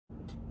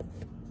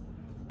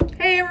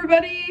Hey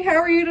everybody, how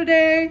are you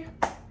today?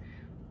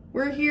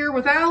 We're here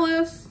with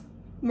Alice.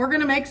 We're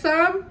gonna make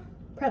some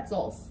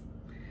pretzels.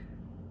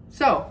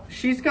 So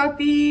she's got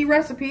the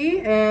recipe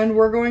and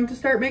we're going to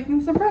start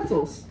making some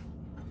pretzels.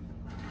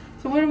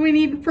 So what do we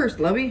need first,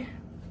 Lovey?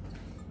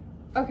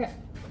 Okay,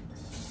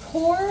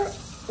 pour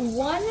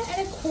 1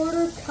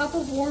 1/4 cup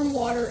of warm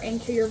water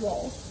into your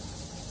bowl.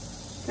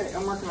 Okay,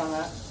 I'm working on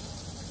that.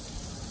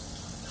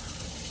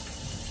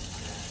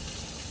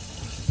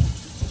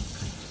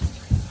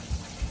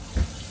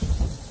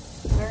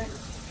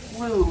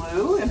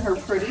 Lulu in her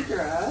pretty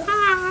dress.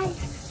 Hi.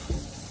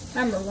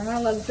 Remember, we're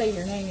not allowed to say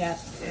your name yet.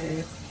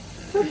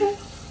 Okay.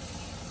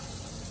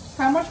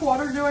 How much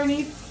water do I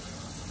need?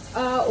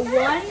 1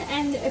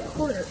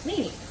 1/4,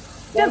 maybe.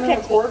 1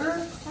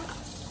 1/4?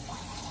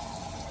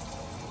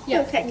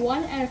 Yeah, okay.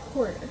 1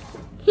 1/4.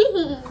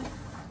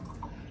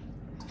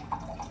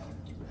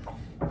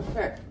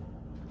 Okay.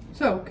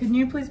 So, can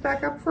you please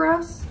back up for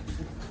us?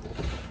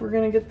 We're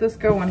gonna get this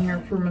going here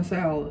for Miss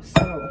Alice.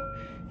 So,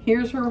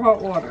 here's her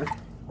hot water.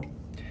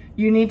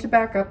 You need to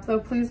back up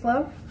though, please,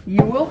 love.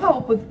 You will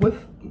help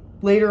with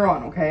later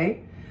on,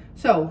 okay?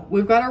 So,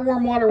 we've got our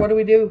warm water. What do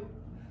we do?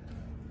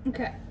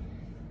 Okay.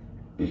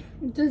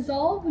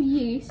 Dissolve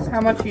yeast.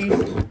 How much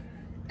yeast?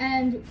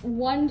 And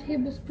 1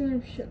 tablespoon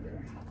of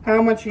sugar.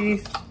 How much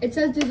yeast? It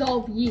says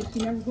dissolve yeast.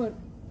 You never put.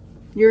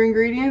 Your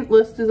ingredient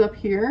list is up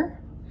here.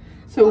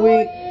 So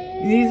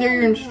these are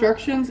your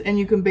instructions and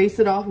you can base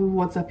it off of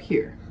what's up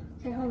here.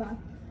 Okay, hold on.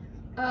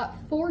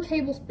 4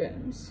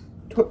 tablespoons.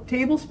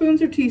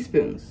 Tablespoons or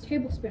teaspoons?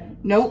 Tablespoon.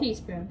 Nope.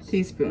 Teaspoons.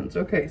 Teaspoons.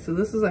 Okay, so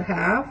this is a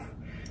half.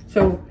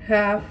 So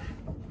half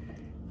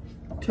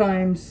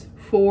times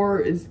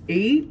 4 is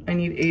 8. I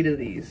need 8 of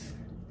these.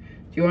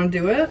 Do you want to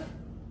do it?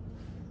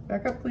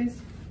 Back up,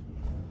 please.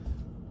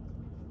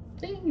 I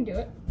think you can do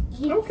it.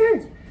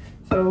 Okay.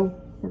 So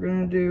we're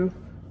going to do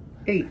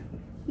 8.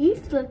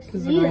 Yeast looks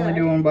because we're only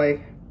doing by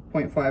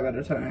 0.5 at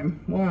a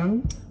time.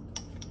 1.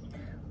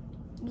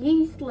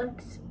 Yeast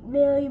looks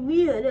very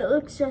weird. It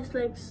looks just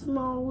like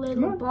small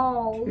little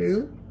balls.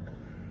 2.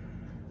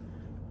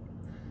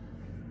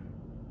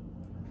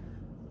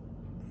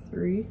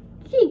 3.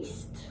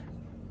 Yeast.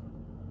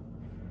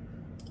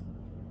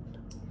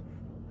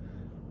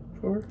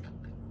 4.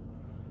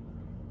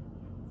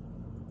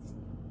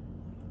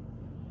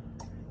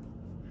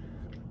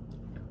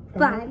 5.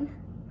 Fun.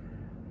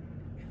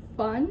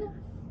 Fun?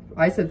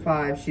 I said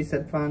 5, she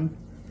said fun.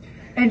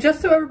 And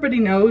just so everybody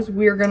knows,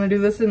 we are gonna do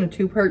this in a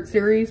 2-part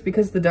series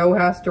because the dough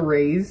has to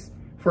raise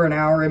for an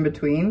hour in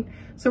between.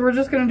 So we're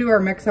just gonna do our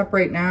mix up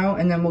right now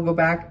and then we'll go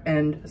back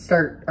and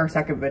start our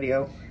second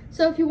video.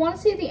 So if you want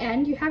to see the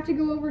end, you have to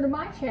go over to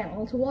my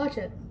channel to watch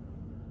it.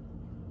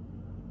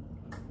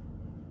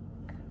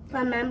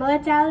 Remember,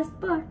 it's Alice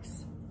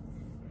Books.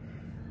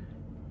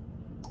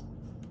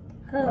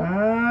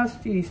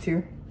 Last yeast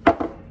here.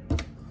 I'm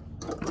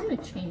gonna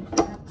change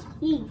that.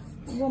 Yeast.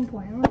 At one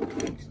point, I'm gonna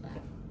change that.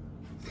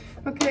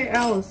 Okay,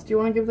 Alice, do you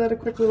want to give that a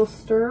quick little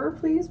stir,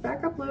 please?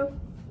 Back up, Lou.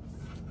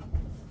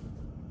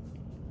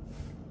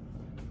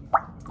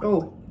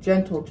 Oh,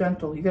 gentle,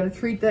 gentle. You gotta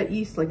treat that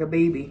yeast like a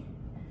baby.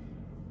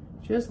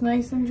 Just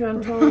nice and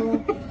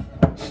gentle.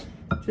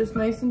 Just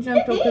nice and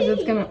gentle,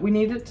 because we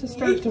need it to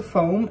start to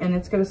foam, and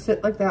it's gonna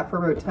sit like that for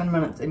about 10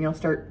 minutes, and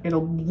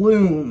it'll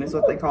bloom, is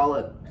what they call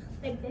it.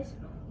 Like this.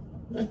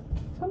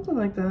 Something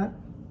like that.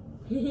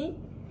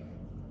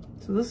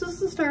 So this is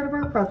the start of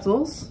our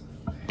pretzels.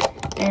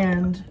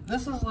 And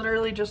this is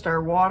literally just our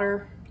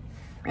water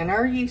and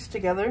our yeast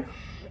together.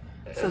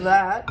 So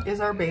that is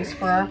our base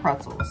for our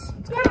pretzels.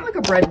 It's kind of like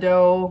a bread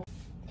dough.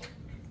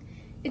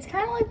 It's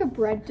kind of like a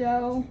bread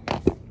dough.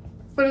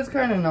 But it's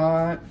kind of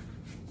not.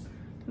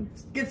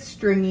 It gets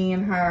stringy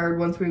and hard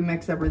once we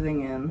mix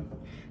everything in.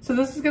 So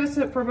this is going to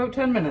sit for about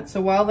 10 minutes.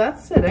 So while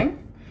that's sitting,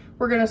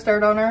 we're going to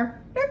start on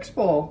our next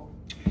bowl.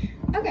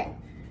 Okay.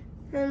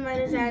 And what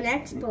is our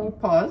next bowl?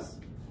 Pause.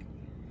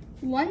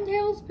 1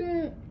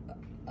 tablespoon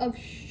of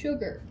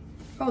sugar.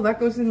 Oh, that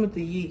goes in with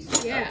the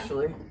yeast, Yeah.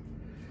 actually.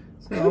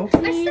 So,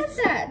 I said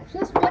that.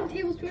 Plus 1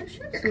 tablespoon of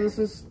sugar. so this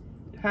is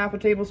half a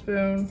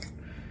tablespoon,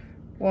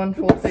 1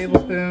 full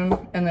tablespoon,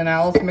 and then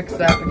Alice mixed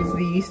that because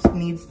the yeast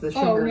needs the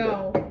sugar. Oh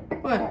no.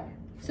 What?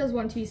 It says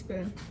 1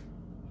 teaspoon.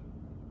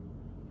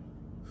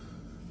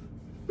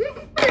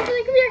 Actually,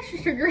 it could be extra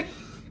sugary.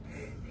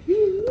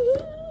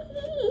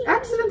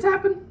 Accidents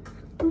happen.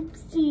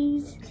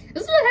 Oopsies.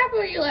 This is what happened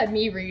when you let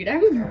me read.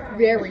 I'm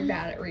very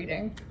bad at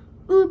reading.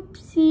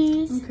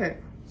 Oopsies. Okay,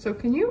 so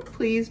can you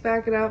please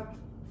back it up?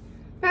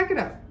 Back it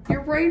up.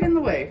 You're right in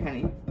the way,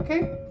 honey.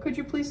 Okay? Could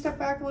you please step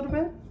back a little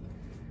bit?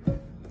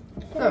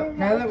 So,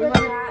 now that we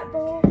let it...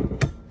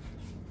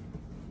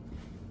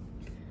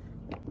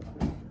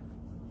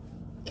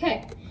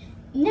 Okay,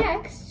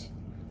 next,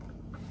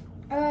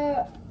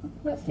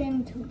 let's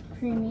stand until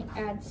creamy,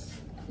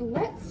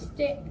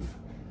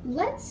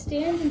 let's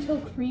stand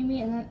until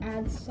creamy and then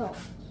add salt.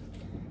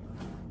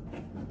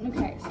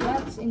 Okay, so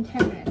that's in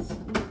 10 minutes.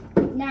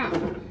 Now,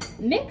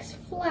 mix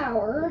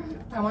flour.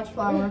 How much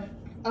flour?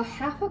 A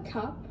half a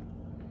cup.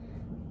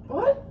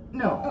 What?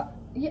 No.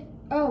 Yeah.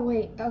 Oh,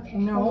 wait. Okay.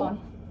 No. Hold on.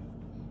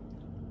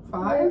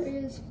 5? Where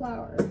is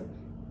flour?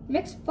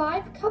 Mix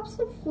 5 cups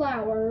of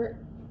flour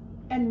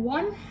and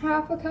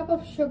 1/2 a cup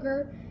of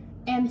sugar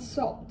and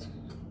salt.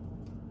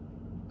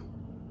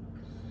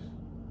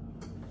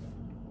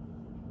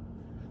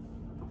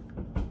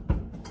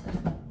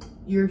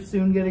 You're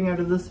soon getting out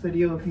of this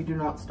video if you do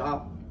not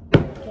stop.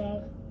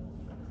 Okay.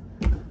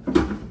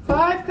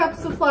 5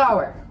 cups of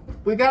flour.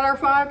 We got our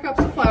 5 cups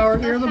of flour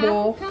here in the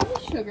bowl. 1/2 cup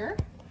of sugar.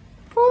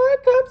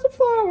 5 cups of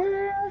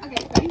flour.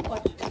 Okay, ready?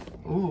 Watch.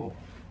 Ooh.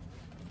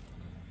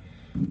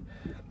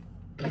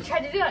 I tried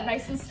to do that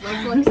nice and slow,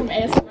 like some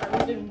ASMR,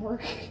 but it didn't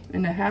work.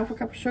 And 1/2 a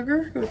cup of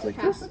sugar goes like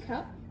 1/2 this. a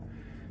cup.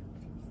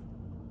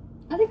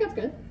 I think that's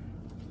good.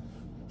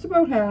 It's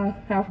about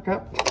half a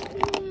cup.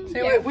 See,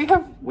 Yeah. we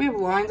have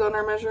lines on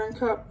our measuring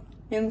cup,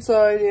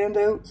 inside and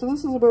out. So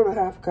this is about a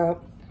 1/2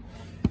 cup.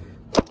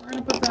 We're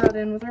gonna put that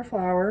in with our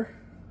flour,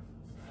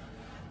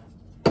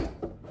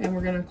 and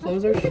we're gonna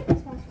close our.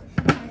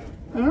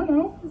 I don't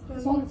know.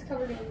 This one is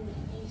covered in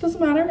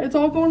Doesn't matter. It's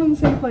all going in the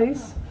same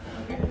place.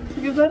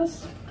 So give that a I'm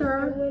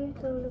stir. going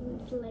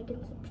to like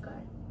and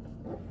subscribe.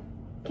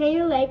 Can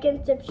you like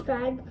and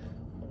subscribe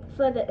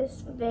for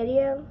this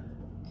video?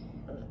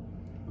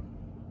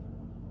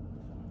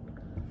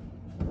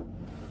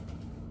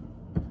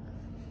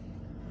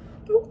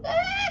 Ooh.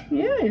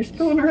 Yeah, you're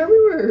spilling her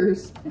everywhere.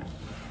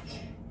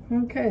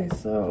 Okay,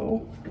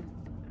 so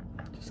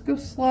just go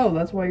slow.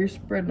 That's why you're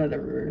spreading it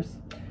everywhere.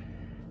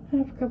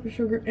 1/2 cup of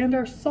sugar, and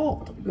our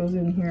salt goes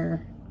in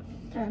here.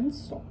 and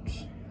salt.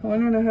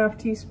 1.5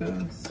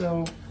 teaspoons.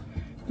 So,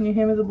 can you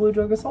hand me the blue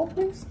jug of salt,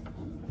 please?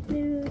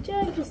 Blue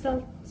jug of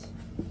salt.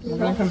 We're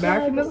gonna come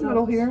back into the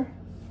middle here,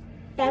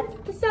 That's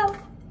the salt.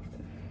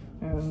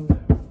 and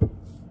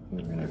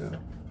we're gonna go.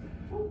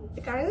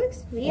 It kind of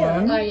looks weird.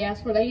 1. Oh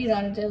yes, what I eat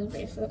on a daily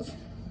basis.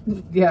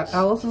 Yeah,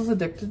 Alice is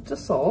addicted to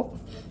salt.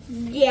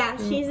 Yeah,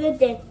 she's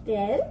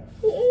addicted.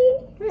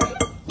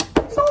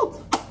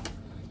 Salt.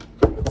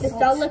 The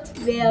salt looks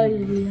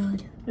very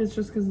weird. It's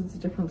just because it's a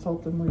different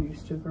salt than we're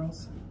used to,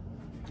 girls.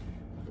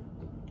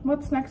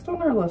 What's next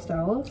on our list,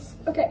 Alice?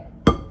 Okay.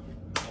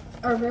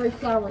 Our very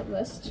flowered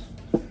list.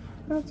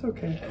 That's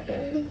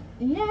okay.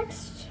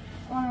 Next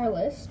on our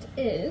list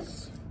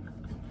is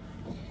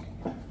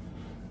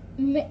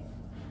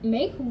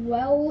make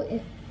well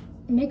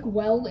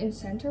in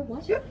center.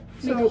 What? Yep.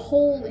 Make So a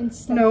hole in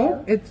center.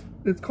 no, it's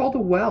called a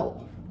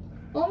well.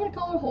 Well, I'm gonna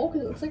call it a hole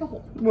because it looks like a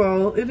hole.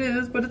 Well, it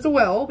is, but it's a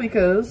well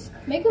because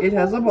Make a it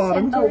has hole a in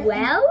bottom. center A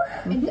well?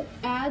 And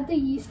add the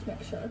yeast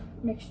mixture.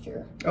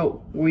 Oh,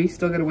 we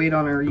still gotta wait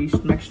on our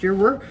yeast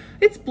mixture.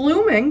 It's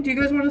blooming. Do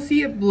you guys want to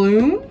see it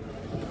bloom?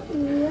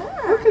 Yeah.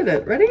 Look at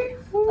it. Ready?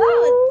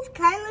 Oh, it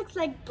kind of looks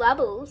like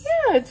bubbles.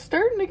 Yeah, it's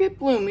starting to get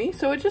bloomy,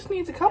 so it just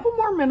needs a couple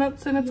more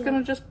minutes and it's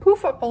gonna just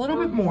poof up a little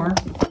bit more.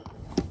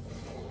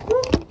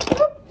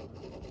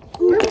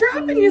 We're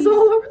dropping these all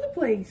over the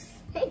place.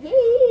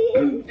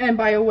 And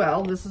by a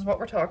well, this is what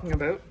we're talking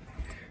about.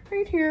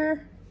 Right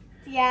here.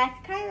 Yeah,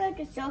 it's kind of like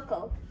a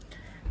circle.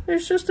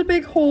 There's just a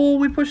big hole.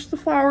 We push the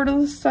flour to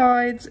the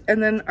sides,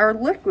 and then our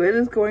liquid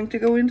is going to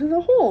go into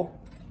the hole.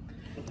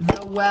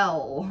 The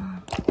well.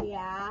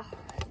 Yeah,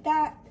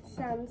 that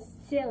sounds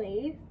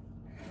silly.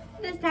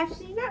 It's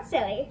actually not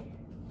silly.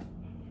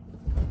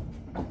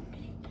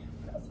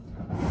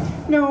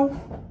 No.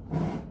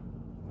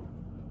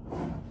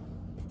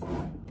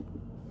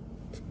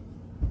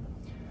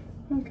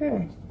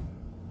 Okay.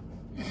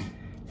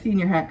 Seeing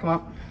your hat come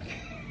up.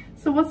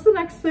 So what's the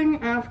next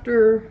thing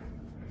after?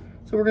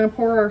 So we're gonna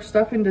pour our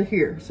stuff into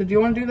here. So do you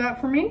want to do that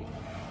for me?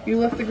 You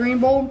lift the green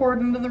bowl and pour it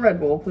into the red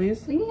bowl,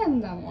 please. We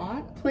haven't done a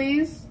lot.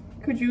 Please,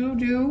 could you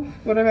do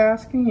what I'm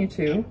asking you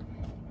to?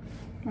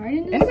 Right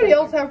into Anybody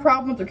else have a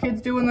problem with their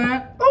kids doing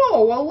that?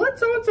 Oh, well, let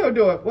so-and-so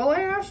do it. Well,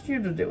 I asked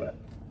you to do it.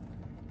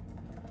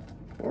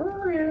 Pour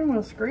her in,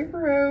 we'll scrape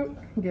her out,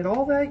 get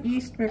all that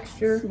yeast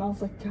mixture.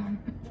 Smells like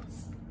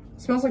donuts.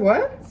 Smells like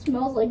what?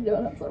 Smells like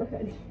donuts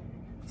already.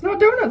 It's not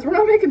donuts. We're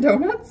not making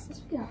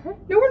donuts. Yeah.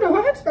 No, we're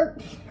not.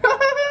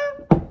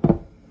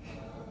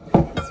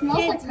 Smells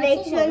like Kids,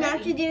 make pretzels sure not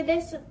already. to do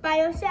this by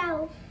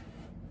yourself.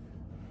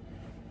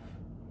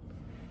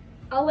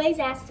 Always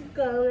ask the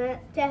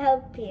grown-up to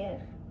help you.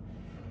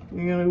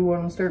 You're gonna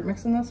want to start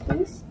mixing this,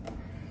 please?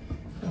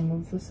 I'll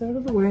move this out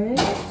of the way.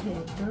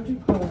 Take dirty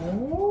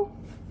bowl.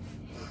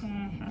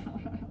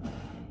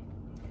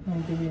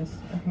 I'll give you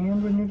a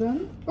hand when you're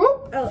done.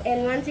 Oh! Oh,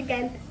 and once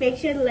again, make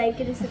sure to like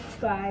and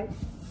subscribe.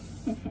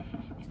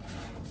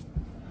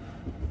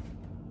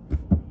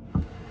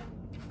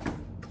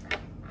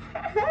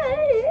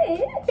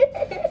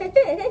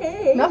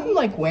 Nothing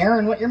like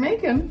wearing what you're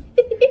making.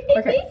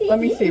 Okay, let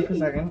me see for a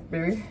second,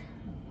 baby.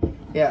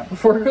 Yeah,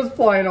 before it goes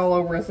flying all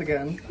over us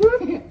again.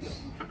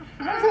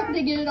 What's happened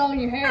to get it all in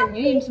your hair?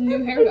 You need some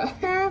new hair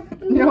dye.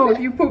 No, if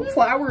you put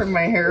flour in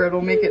my hair,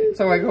 it'll make it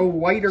so I go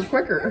whiter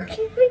quicker.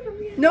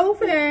 No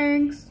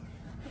thanks.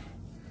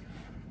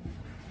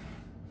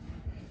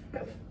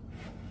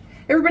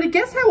 Everybody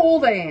guess how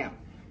old I am.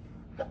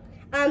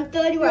 I'm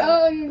 31.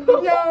 Oh,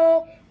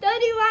 No.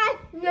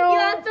 31. No.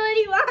 You're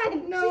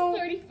 31.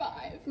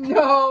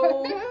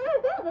 No,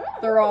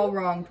 they're all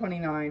wrong.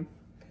 29.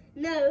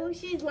 No,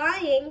 she's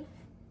lying.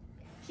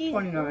 She's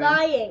 29.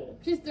 lying.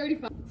 She's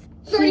 35.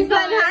 She's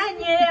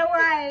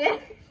 101.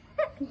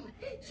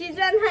 She's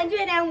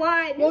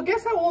 101. Well,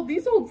 guess how old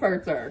these old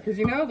farts are? Because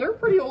you know they're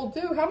pretty old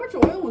too. How much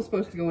oil was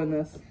supposed to go in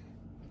this?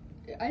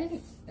 I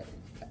didn't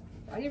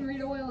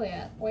read oil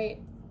yet. Wait.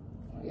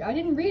 I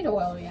didn't read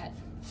oil yet.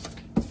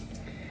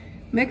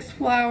 Mix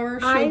flour,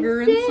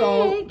 sugar, and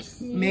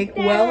salt. Make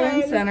well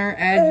in center.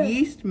 Add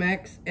yeast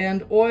mix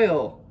and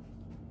oil.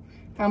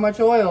 How much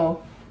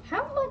oil?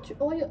 How much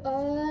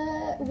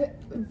oil?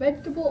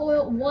 Vegetable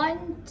oil,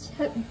 1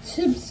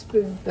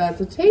 tablespoon.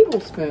 That's a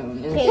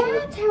tablespoon.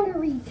 That's how to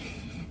read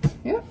that.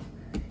 Yep.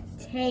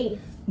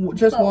 Oh.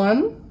 Just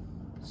 1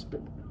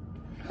 spoon.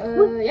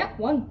 Yeah,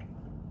 1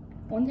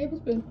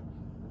 tablespoon.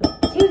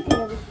 2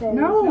 tablespoons.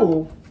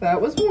 No,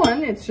 that was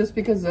 1. It's just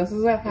because this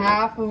is a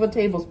half of a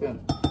tablespoon.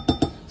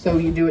 So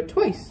you do it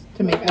twice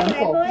to make one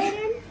full.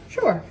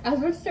 Sure. I was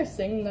about to start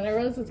singing, then I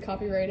realized it's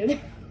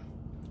copyrighted.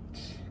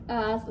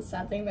 That's the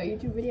sad thing about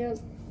YouTube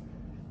videos.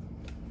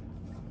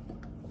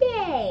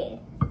 Yay.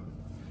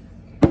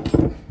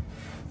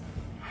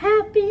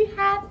 Happy,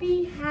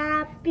 happy,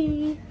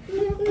 happy.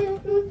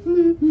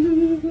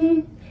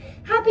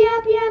 Happy,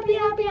 happy, happy,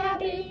 happy,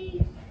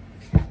 happy.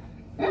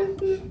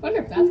 Wonder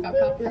if that's got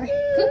copyright.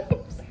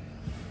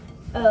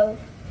 Oh,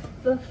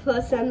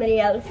 before somebody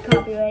else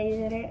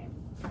copyrighted it.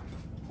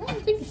 I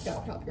don't think it's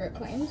got copyright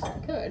claims.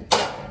 It could.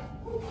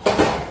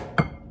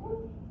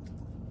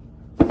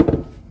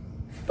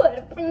 Put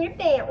it on your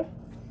down.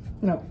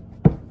 No.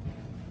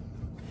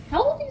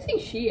 How old do you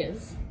think she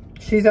is?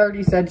 She's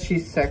already said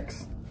she's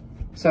 6.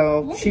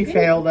 So Oh, she good.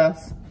 failed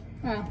us.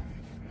 Oh.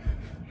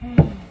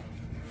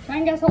 Try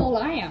and guess how old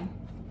I am.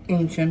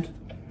 Ancient.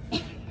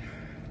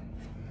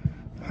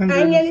 I'm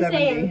gonna say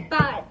 170. in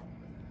 5,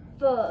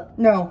 4,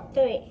 No.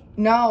 3.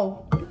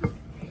 No.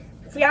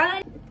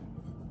 Brianna,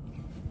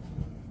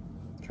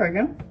 Try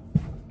again.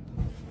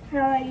 how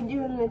are you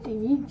doing with the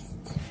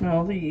yeast?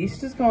 No, the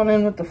yeast has gone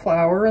in with the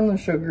flour and the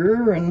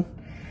sugar, and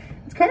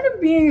it's kind of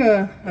being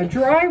a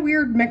dry,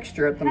 weird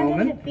mixture at the How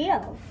moment. does it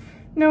feel?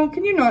 No,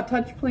 can you not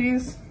touch,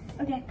 please?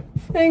 Okay.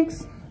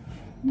 Thanks.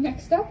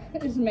 Next up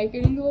is make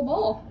it into a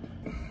ball.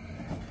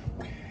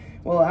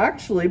 Well,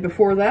 actually,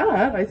 before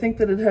that, I think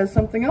that it has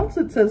something else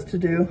it says to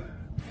do.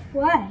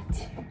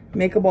 What?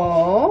 Make a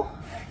ball.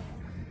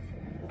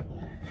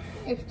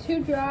 If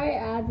too dry,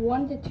 add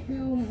 1 to 2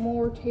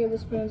 more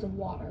tablespoons of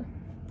water.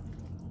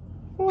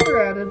 Water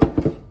added.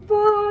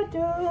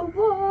 Water,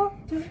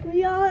 water,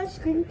 we are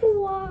asking for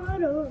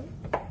water.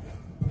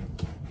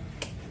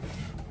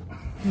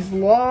 There's a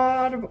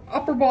lot of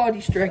upper body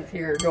strength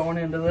here going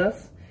into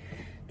this.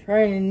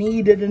 Trying to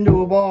knead it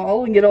into a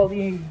ball and get all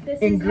the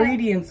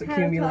ingredients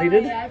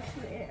accumulated. How tall I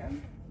actually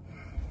am.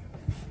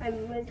 I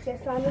was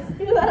just on the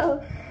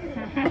stool.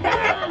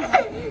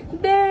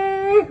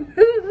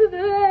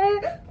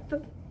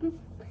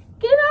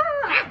 Get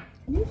off!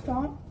 Can you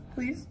stop,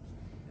 please?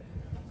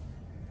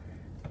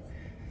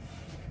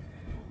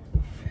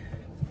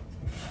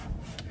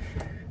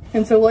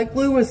 And so like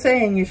Lou was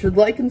saying, you should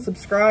like and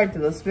subscribe to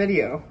this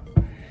video.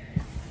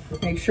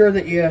 Make sure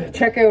that you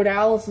check out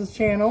Alice's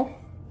channel.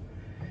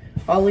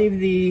 I'll leave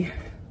the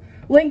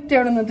link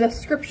down in the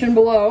description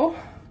below.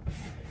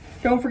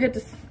 Don't forget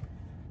to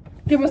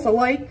give us a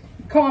like,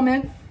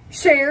 comment,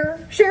 share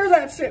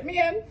that shit,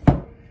 man.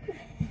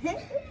 What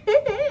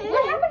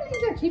happened to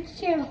these are kids'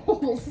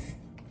 channels?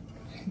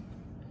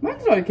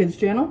 Mine's not a kid's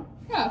channel.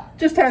 Oh.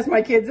 Just has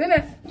my kids in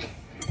it.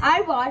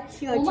 I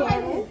watch your Well,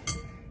 channel.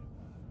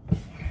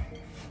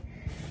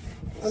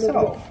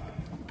 So,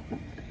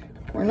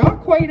 we're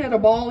not quite at a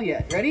ball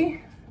yet.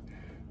 Ready?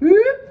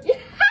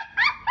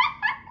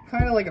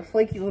 Kind of like a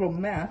flaky little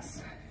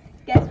mess.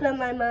 Guess what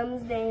my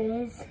mom's name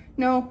is?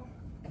 No,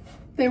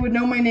 they would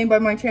know my name by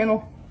my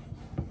channel.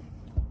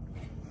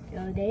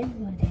 No, they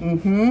wouldn't.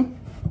 Mm-hmm.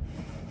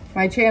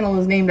 My channel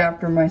is named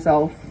after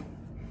myself.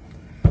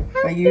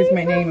 I use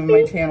my name in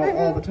my channel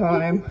all the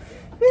time.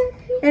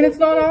 And it's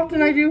not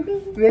often I do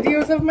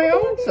videos of my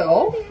own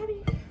self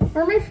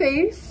or my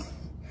face.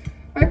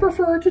 I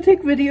prefer to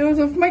take videos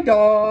of my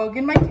dog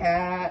and my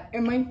cat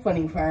and my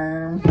funny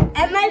farm.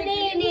 And my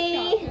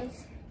baby.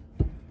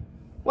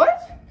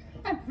 What?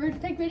 I prefer to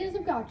take videos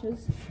of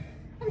gotchas.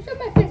 I've showed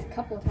my face a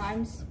couple of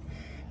times.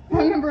 I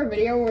remember a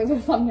video where the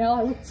thumbnail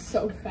I looked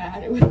so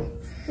fat. It was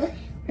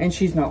And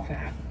she's not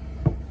fat.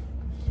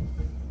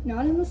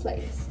 not in the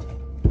slightest.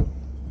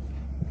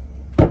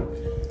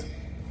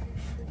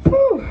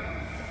 Whew.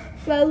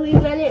 Well, we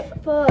went it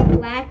for a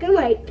black and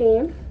white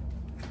theme.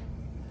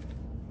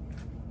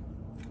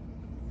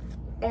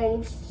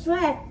 And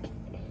Shrek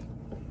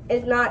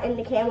is not in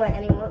the camera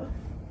anymore.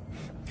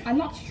 I'm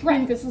not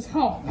Shrek, this is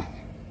home.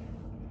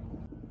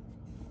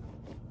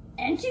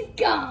 And she's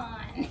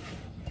gone.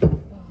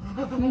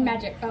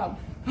 Magic. Oh.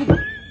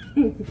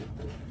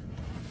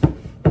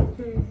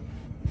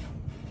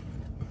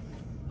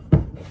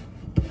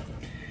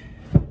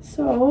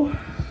 So,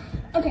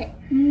 Okay,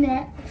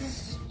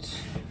 next.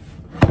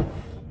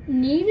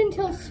 Knead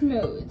until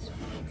smooth.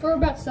 For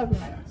about 7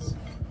 minutes.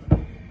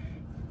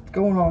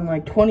 Going on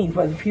like 20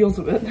 by the feels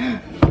of it.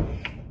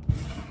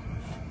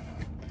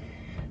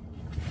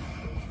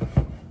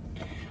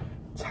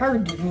 It's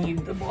hard to knead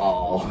the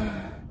ball.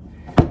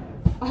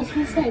 I was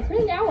gonna say, it's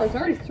been an hour, it's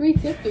already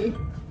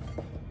 3:50.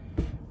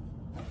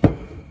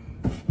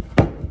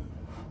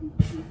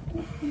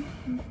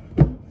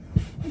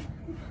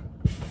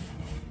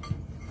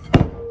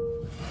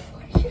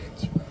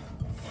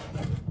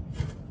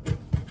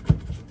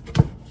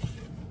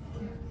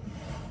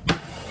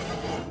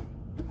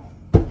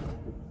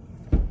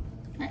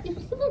 You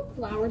just put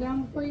flour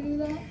down before you do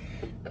that?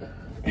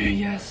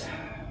 Yes.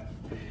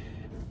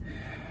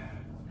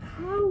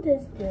 How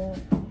does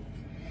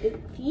it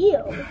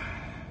feel?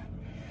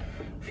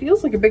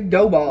 Feels like a big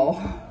dough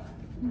ball.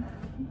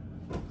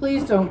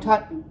 Please don't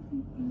touch.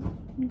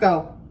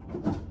 Go.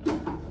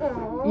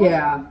 Aww.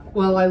 Yeah.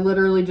 Well, I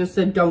literally just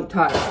said don't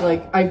touch.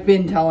 Like, I've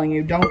been telling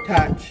you, don't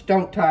touch,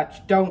 don't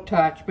touch, don't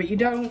touch, but you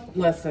don't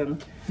listen.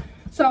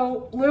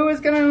 So, Lou is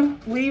gonna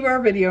leave our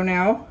video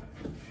now.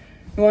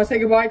 You wanna say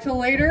goodbye till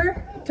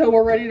later? Till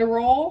we're ready to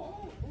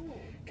roll?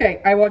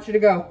 Okay, I want you to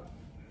go.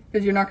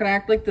 Because you're not gonna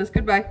act like this.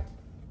 Goodbye.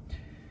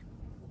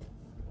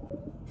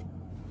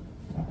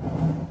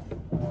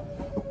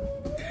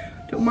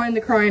 Don't mind the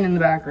crying in the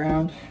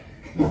background.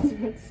 I was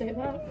about to say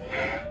that.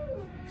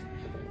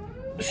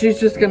 She's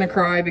just gonna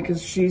cry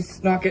because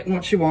she's not getting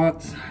what she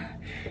wants.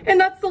 And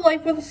that's the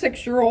life with a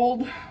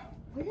 6-year-old.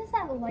 What is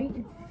that light?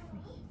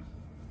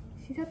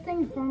 See that thing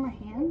in front of my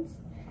hands?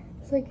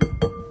 It's like,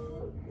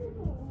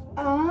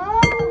 oh.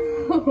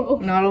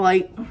 Not a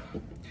light,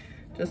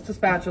 just a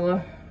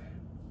spatula.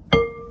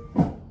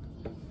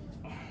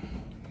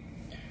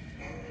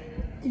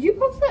 Did you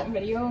post that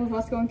video of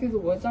us going through the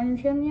woods on your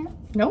channel yet?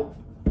 Nope.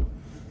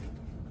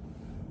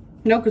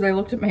 No, because I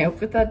looked at my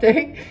outfit that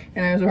day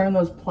and I was wearing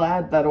those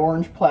that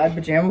orange plaid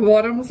pajama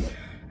bottoms. And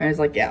I was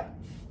like, yeah,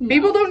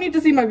 people don't need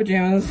to see my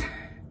pajamas.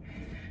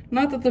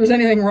 Not that there's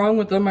anything wrong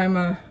with them.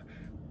 I'm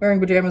wearing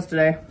pajamas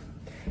today.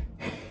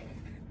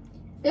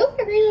 They look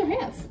like great in your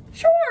pants.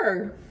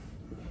 Sure.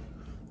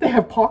 They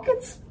have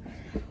pockets.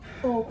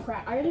 Oh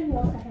crap, I didn't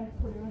know I had to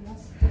put doing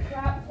this.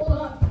 Crap, hold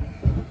on.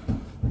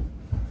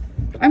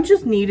 I'm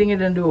just kneading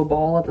it into a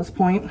ball at this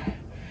point.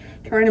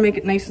 Trying to make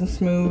it nice and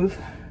smooth,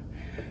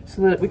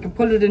 so that we can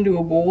put it into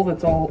a bowl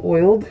that's all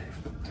oiled.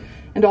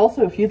 And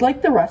also, if you'd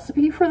like the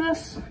recipe for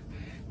this,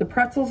 the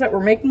pretzels that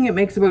we're making, it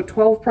makes about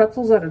 12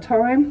 pretzels at a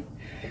time.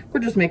 We're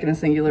just making a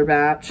singular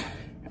batch.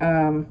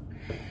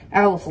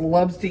 Alice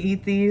loves to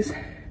eat these.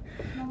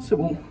 So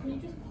we'll... Can you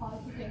just pause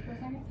the thing for a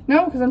second?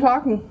 No, because I'm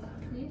talking.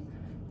 Please?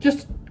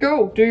 Just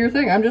go, do your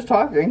thing. I'm just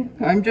talking.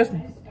 I'm just I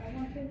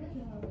want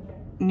transition over there.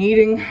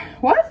 kneading.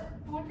 What?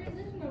 I want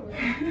transition over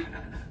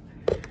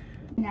there.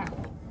 Now.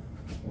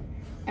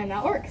 And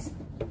that works.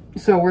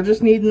 So we're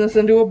just kneading this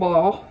into a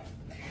ball.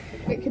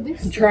 Wait, could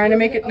this I'm trying to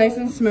make it nice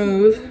and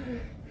smooth.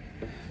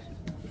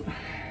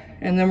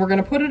 And then we're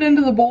going to put it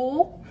into the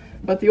bowl,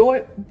 but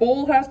the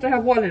bowl has to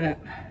have what in it?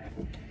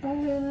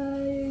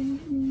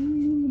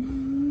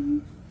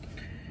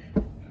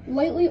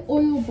 Lightly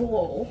oil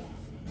bowl.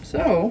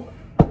 So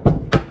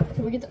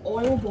we get the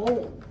oil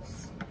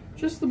bowls.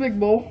 just the big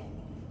bowl.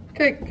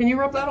 Okay, can you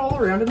rub that all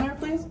around in there,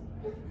 please?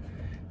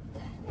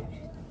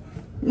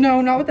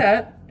 No, not with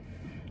that.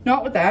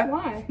 Not with that.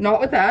 Why? Not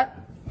with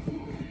that.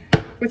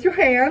 With your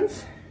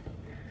hands.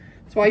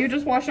 That's why you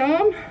just wash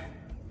them.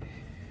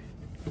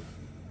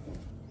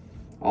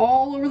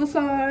 All over the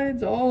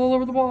sides, all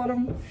over the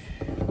bottom.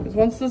 Because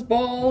once this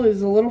ball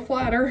is a little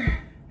flatter,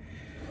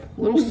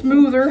 a little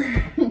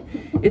smoother,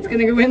 it's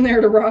gonna go in there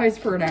to rise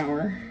for an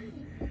hour.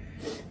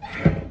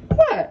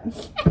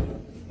 What?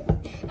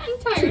 I'm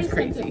tired of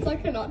sentence. I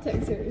cannot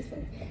take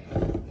seriously.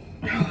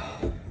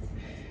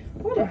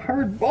 What a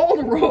hard ball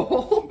to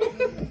roll.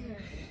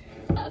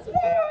 That's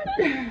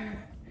what.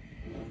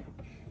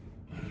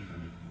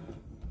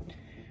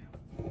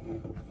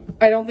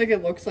 I don't think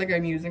it looks like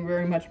I'm using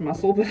very much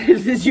muscle, but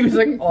it is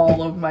using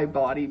all of my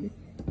body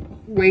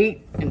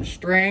weight and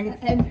strength.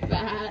 And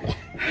fat.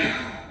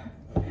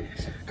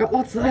 Got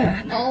lots of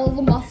that. All of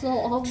the muscle,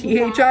 all of the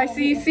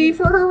THICC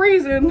for a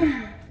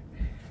reason.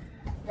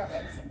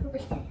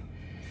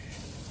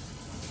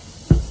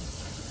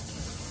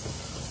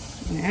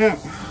 Now, I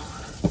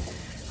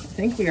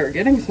think we are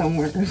getting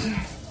somewhere.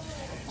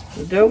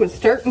 The dough is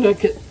starting to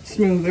get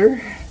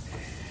smoother.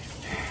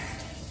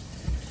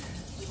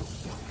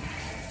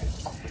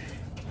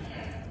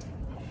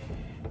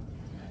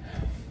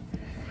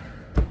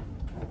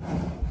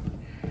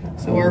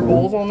 So our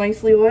bowl's all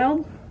nicely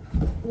oiled?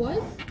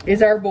 What?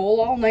 Is our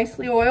bowl all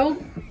nicely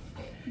oiled?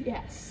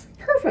 Yes.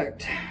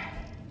 Perfect.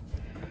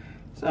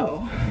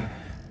 So,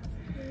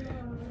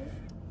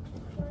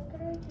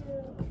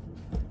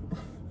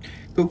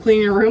 go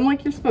clean your room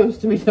like you're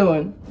supposed to be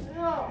doing.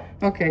 No.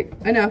 Okay,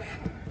 enough.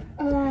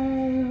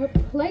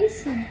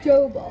 Place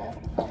dough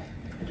ball.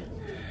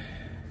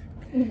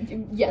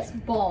 Yes,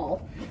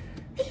 ball.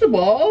 It's a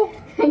ball.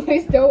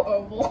 Place dough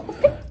oval.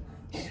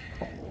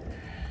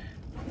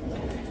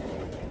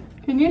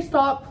 Can you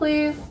stop,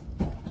 please?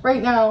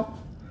 Right now.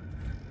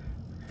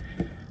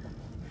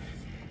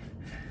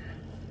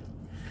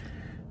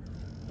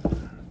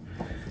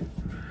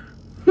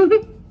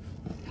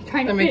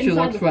 That makes you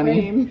look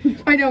funny.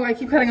 I know, I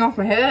keep cutting off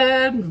my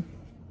head.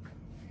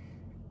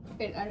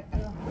 Wait, I don't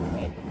know how to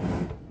wait.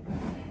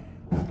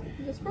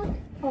 Does this work?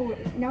 Oh,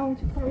 wait, now I'm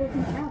too far away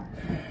from the camera.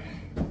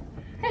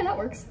 Hey, that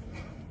works.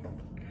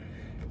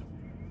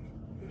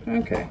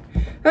 Okay,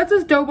 that's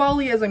as dough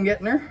ball-y as I'm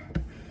getting her.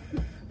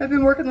 I've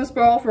been working this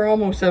ball for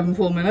almost 7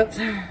 full minutes.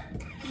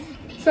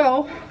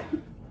 So,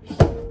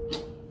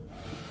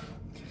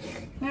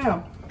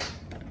 now,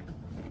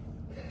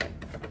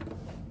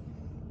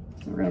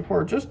 we're gonna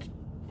pour just a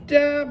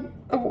dab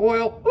of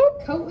oil.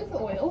 Oop. Coat with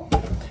oil.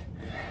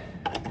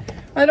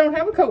 I don't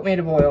have a coat made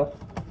of oil,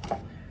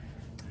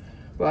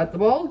 but the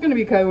ball is gonna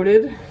be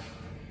coated.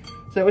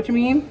 Is that what you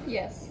mean?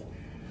 Yes.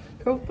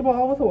 Coat the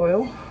ball with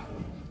oil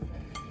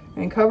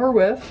and cover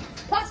with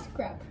Plastic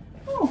wrap.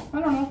 Oh, I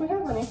don't know if we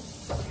have any.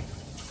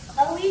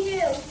 Oh, we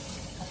do.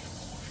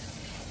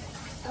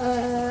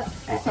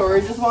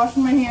 Sorry, just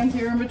washing my hands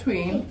here in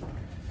between.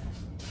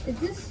 Is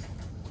this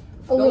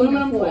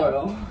Aluminum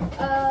foil.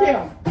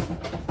 Yeah.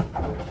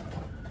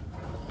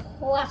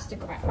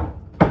 Plastic wrap.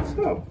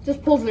 So,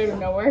 Just pulls it out of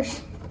nowhere.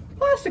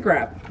 plastic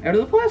wrap. Out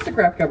of the plastic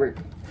wrap cupboard.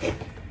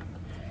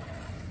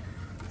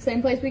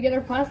 Same place we get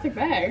our plastic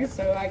bags,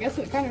 so I guess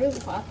it kind of is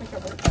a plastic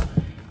cupboard.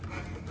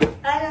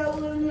 And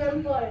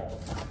aluminum foil.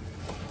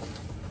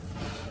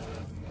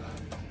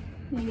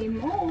 Need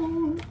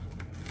more.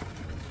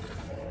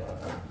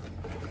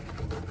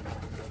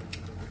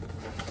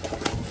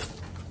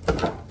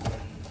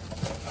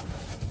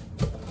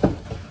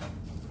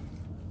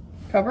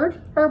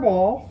 Covered our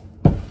ball.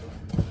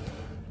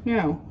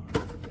 Now,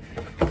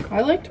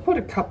 I like to put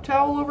a cup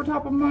towel over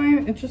top of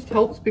mine. It just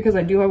helps because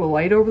I do have a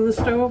light over the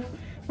stove.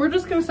 We're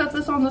just gonna set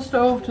this on the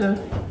stove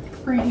to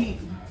preheat.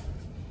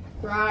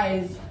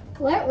 Rise.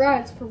 Let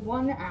rise for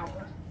 1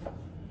 hour.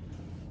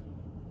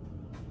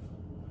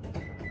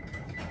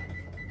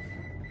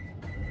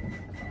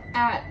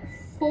 At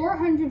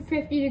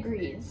 450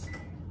 degrees.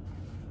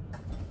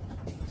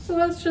 So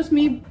that's just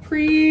me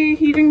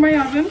preheating my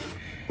oven.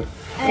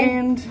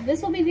 And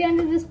this will be the end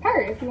of this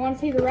part. If you want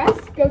to see the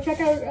rest, go check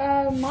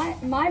out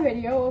my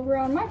video over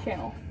on my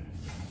channel.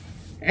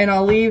 And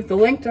I'll leave the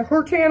link to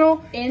her channel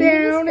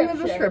down in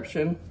the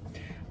description.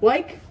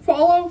 Like,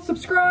 follow,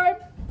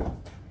 subscribe.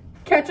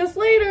 Catch us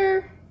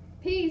later.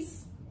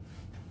 Peace.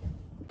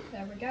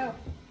 There we go.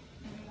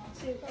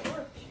 Let's see if that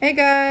works. Hey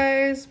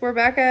guys, we're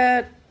back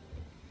at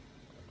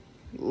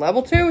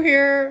level 2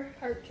 here.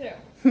 Part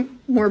 2.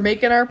 We're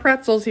making our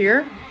pretzels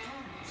here.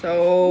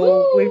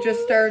 So we've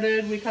just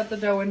started, we cut the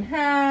dough in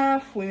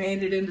half, we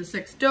made it into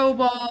 6 dough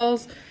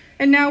balls,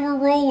 and now we're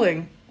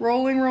rolling,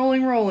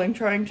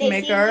 trying to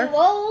make our,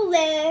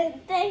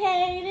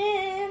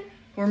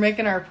 we're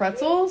making our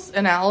pretzels,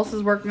 and Alice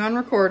is working on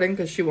recording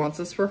because she wants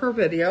this for her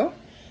video.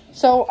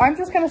 So I'm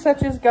just gonna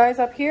set you guys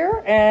up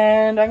here,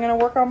 and I'm gonna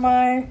work on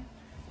my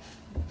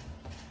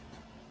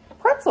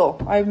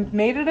pretzel. I've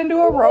made it into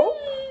a rope.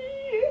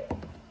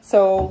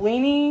 So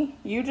Leanie,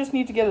 you just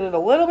need to get it a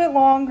little bit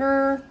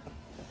longer.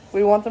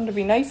 We want them to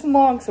be nice and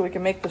long so we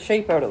can make the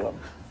shape out of them.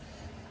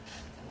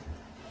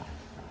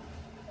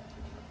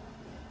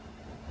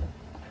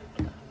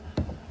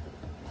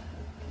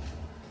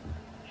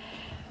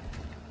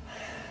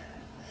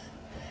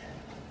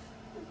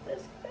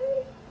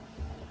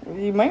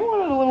 You might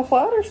want it a little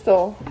flatter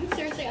still. I'm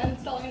seriously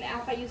uninstalling an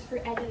app I use for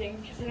editing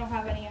because I don't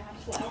have any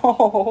apps left.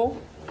 Oh.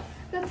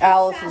 That's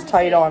Alice is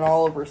tight on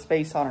all of her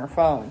space on her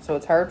phone, so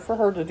it's hard for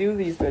her to do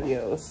these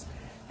videos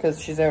because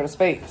she's out of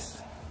space.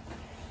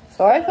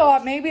 So I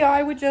thought maybe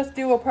I would just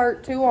do a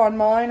part 2 on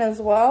mine as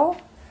well,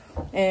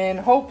 in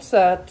hopes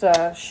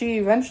that she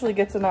eventually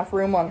gets enough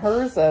room on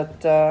hers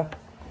that I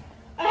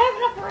have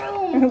enough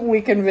room. we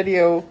can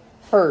video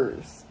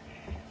hers.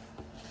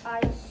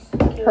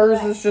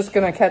 Hers is just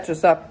going to catch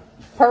us up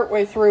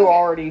partway through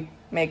already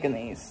making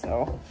these,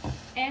 so.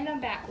 And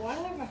I'm back. Why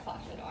do I have my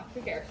flashlight on?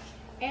 Who cares?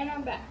 And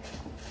I'm back.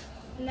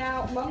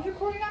 Now, Mom's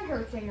recording on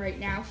her thing right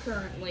now,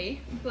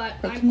 currently, but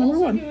I'm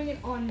also doing it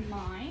on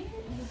mine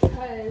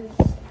because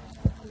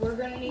we're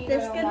gonna need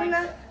this good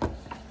enough?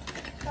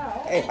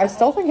 Oh. Hey, I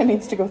still think it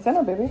needs to go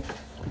thinner, baby.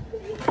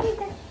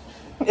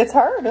 It's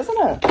hard, isn't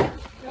it?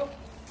 Nope.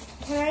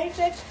 Can I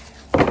fix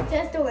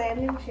just a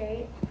random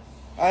shape?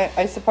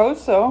 I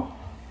suppose so.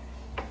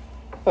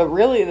 But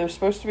really, they're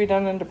supposed to be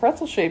done into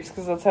pretzel shapes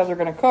because that's how they're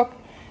going to cook.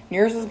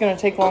 Yours is going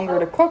to take longer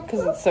to cook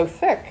because it's so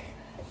thick.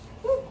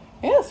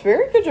 Yes,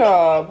 very good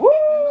job. Woo!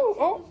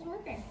 Oh, This is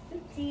working.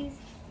 Oopsies.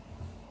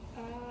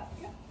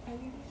 Yeah, I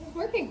think this is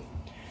working.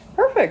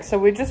 perfect. So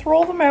we just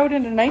roll them out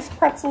into nice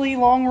pretzel-y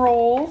long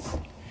rolls.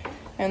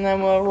 And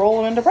then we'll roll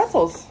them into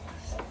pretzels.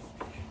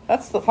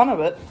 That's the fun of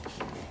it.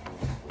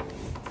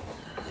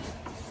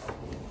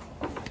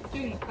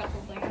 Doing the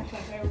pretzel thing, that's my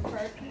favorite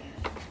part.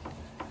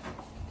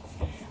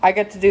 I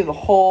get to do the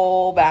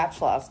whole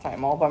batch last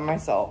time all by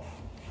myself.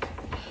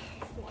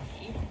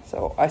 Lucky.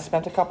 So I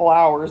spent a couple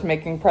hours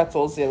making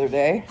pretzels the other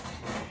day.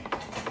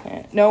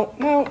 No,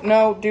 no,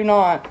 no, do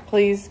not.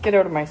 Please get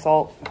out of my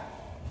salt.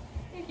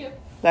 Thank you.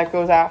 That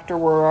goes after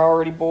we're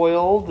already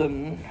boiled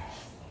and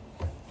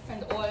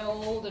And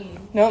oiled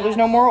and No, there's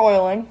no more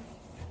oiling.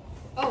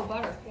 Oh,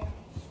 butter. Yeah.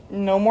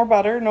 No more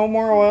butter, no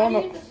more oil. How do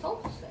you No. get the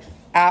salt to stay?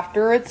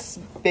 After it's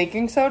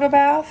baking soda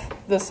bath,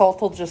 the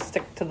salt will just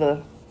stick to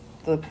the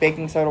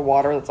baking soda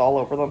water that's all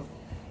over them.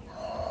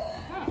 Oh.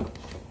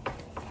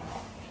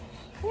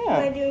 Am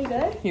I Yeah, doing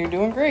good? you're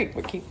doing great,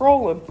 but keep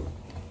rolling.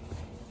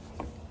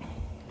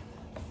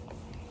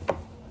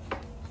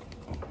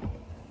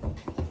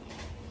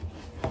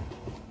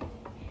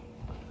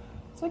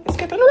 It's like a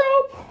skipping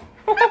rope.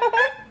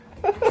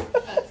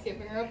 That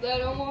skipping rope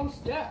that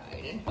almost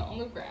died and fell on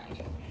the ground.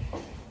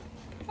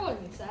 That would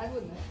have been sad,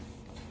 wouldn't it?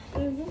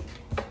 Mm-hmm.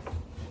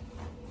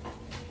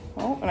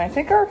 Oh, and I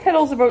think our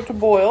kettle's about to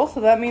boil, so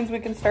that means we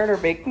can start our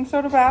baking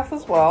soda bath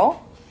as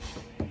well.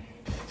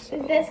 Is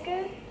this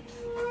good?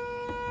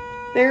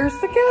 There's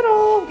the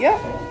kettle.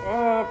 Yep.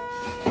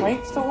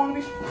 Might still want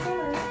to be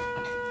stirred.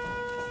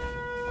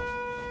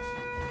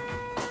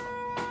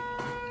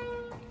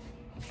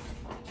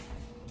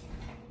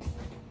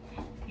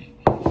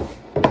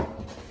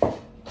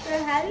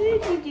 So how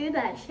did you do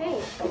that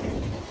shape?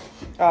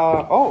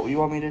 Oh, you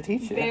want me to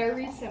teach you?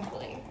 Very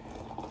simply.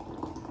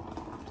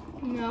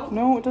 No.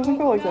 No, it doesn't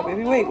go like that,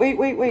 baby.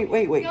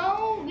 Wait.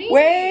 No, leave.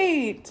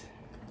 Wait!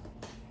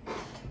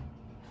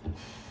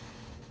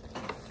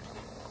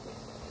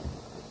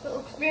 It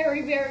looks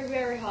very, very,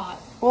 very hot.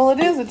 Well, it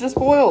is. It just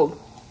boiled.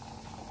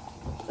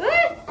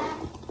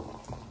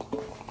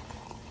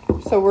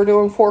 So we're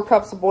doing 4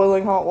 cups of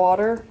boiling hot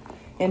water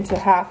into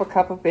half a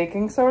cup of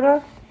baking soda,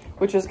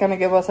 which is going to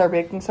give us our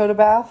baking soda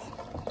bath.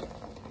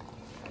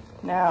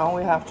 Now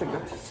we have to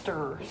go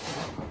stir.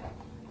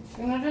 It's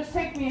going to just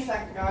take me a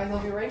second, guys.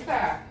 I'll be right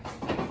back.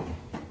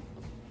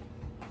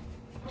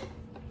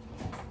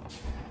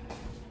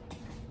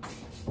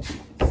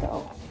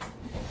 So,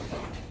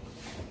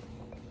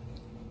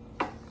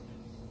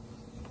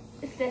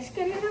 Is this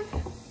good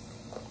enough?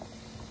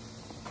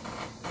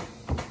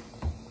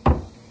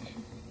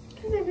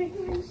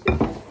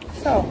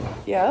 so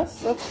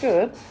yes, that's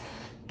good.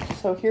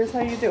 So here's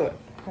how you do it.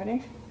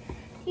 Ready?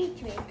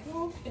 Teach me.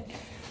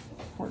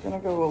 We're going to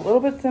go a little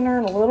bit thinner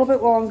and a little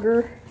bit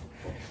longer.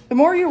 The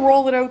more you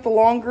roll it out, the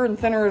longer and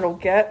thinner it'll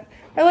get.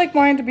 I like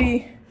mine to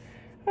be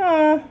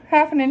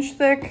half an inch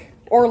thick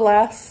or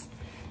less.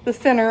 The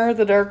thinner,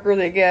 the darker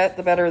they get,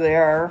 the better they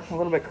are. A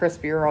little bit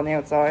crispier on the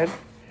outside.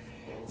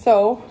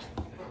 So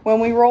when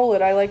we roll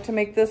it, I like to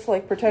make this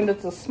like pretend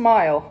it's a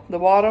smile. The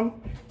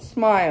bottom,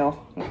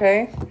 smile,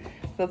 okay?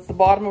 That's the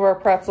bottom of our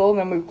pretzel. And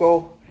then we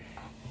go,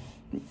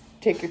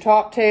 take your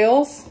top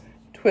tails,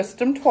 twist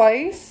them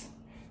twice.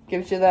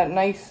 Gives you that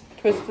nice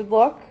twisted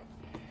look.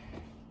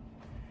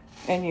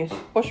 And you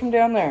push them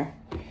down there.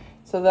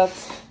 So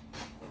that's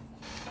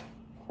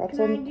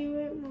pretzel. Can I do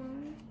it more?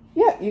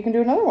 Yeah, you can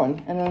do another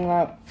one. And then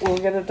we'll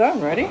get it done.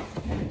 Ready?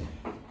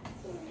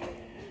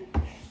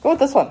 Go with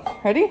this one.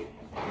 Ready?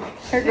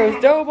 Here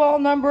goes dough ball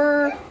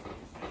number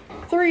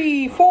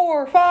 3,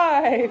 4,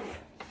 5.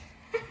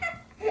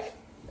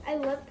 I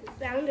love the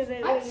sound of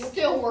it. I'm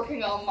still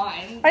working on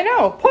mine. I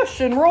know. Push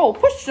and roll.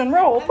 Push and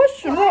roll.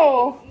 Push and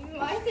roll.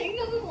 My thing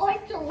doesn't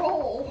like to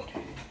roll.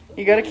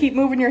 You got to keep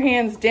moving your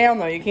hands down,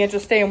 though. You can't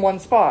just stay in one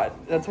spot.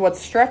 That's what's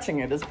stretching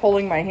it, is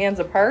pulling my hands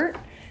apart,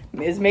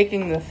 is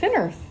making the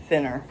thinner.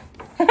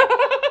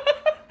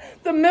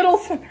 The middle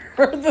thinner,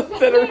 the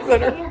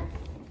thinner.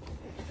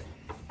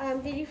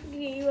 Did you forget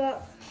you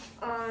up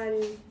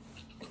on...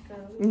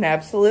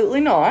 Absolutely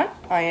not.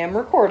 I am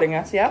recording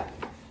us, yep.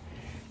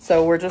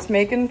 So we're just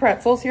making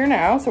pretzels here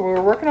now. So we're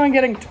working on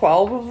getting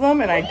 12 of them,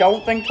 and I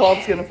don't think 12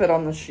 is going to fit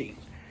on the sheet.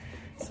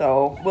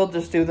 So we'll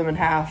just do them in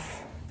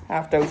half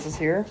doses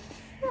here.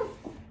 Do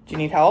you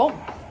need help?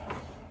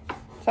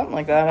 Something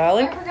like that,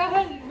 Allie. I forgot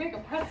how to make a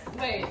pretzel.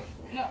 Wait,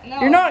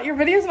 no. Your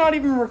video's not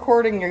even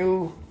recording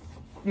you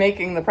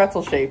making the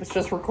pretzel shape. It's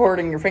just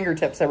recording your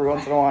fingertips every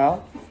once in a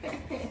while.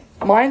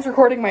 Mine's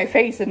recording my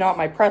face and not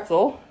my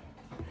pretzel.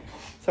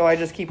 So I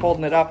just keep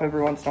holding it up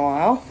every once in a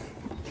while.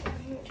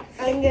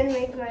 I'm going to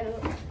make mine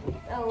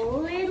a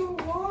little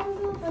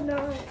longer, but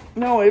not...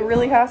 No, it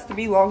really has to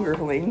be longer,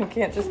 Helene. It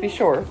can't just be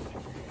short.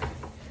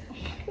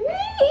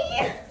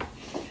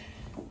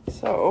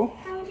 So,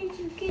 How did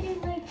you get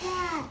it like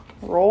that?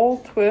 roll,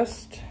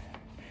 twist. Do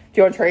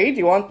you want to trade? Do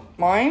you want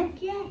mine?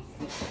 Yes.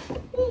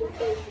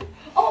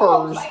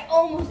 Almost, Hers. I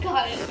almost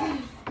got it.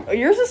 Oh,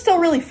 yours is still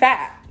really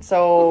fat,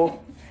 so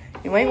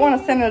you might want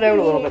to thin it out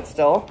a little bit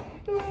still.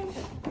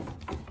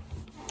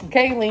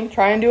 Okay, Helene,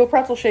 try and do a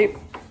pretzel shape.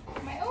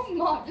 My own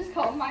mom just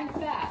called mine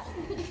fat.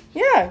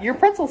 Yeah, your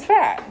pretzel's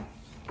fat.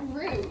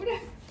 Rude.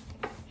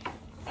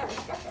 I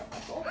respect our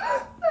pretzel.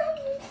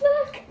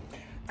 Look.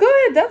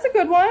 Good, that's a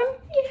good one.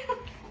 Yeah.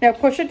 Now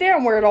push it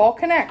down where it all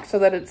connects so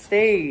that it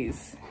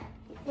stays.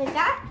 Like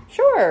that?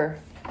 Sure.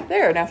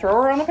 There, now throw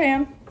her on the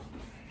pan.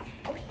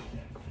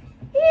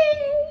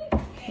 Yay. Now,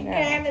 Can I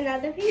have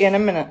another piece? in a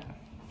minute.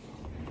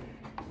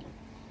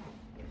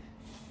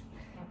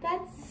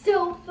 That's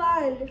so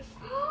fun.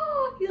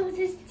 Oh, yours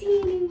is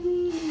teeny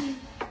weeny.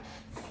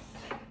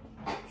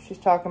 She's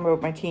talking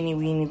about my teeny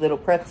weeny little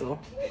pretzel.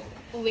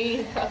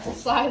 Lean pretzel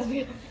size.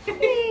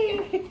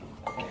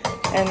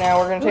 And now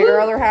we're gonna take our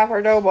other half,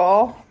 our dough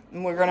ball,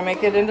 and we're gonna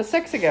make it into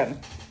 6 again.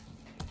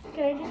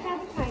 Can I just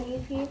have a tiny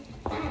piece?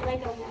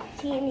 Like a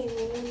teeny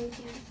weeny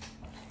piece.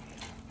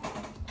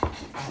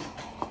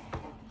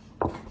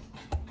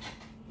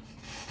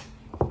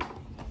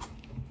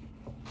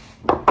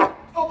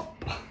 Oh,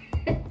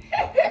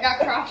 I got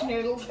crotch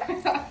noodles. I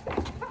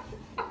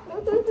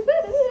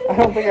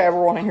don't think I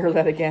ever want to hear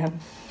that again.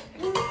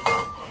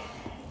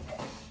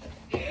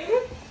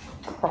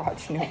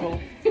 Crotch noodle.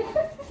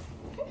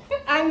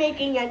 I'm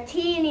making a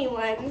teeny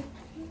one.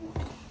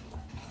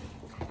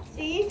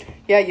 See?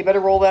 Yeah, you better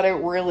roll that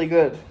out really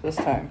good this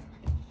time.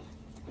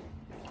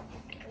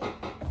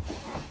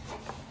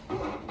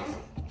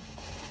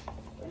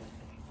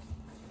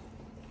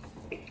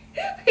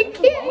 I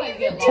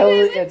can't even Till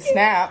it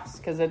snaps,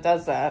 because it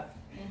does that.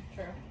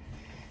 True.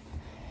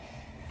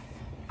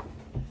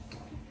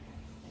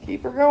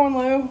 Keep her going,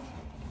 Lou.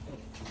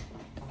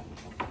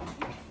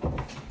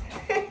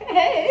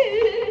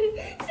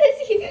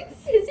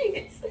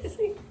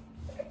 Sissy.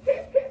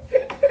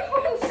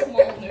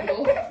 Small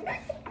noodle.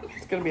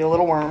 It's gonna be a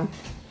little worm.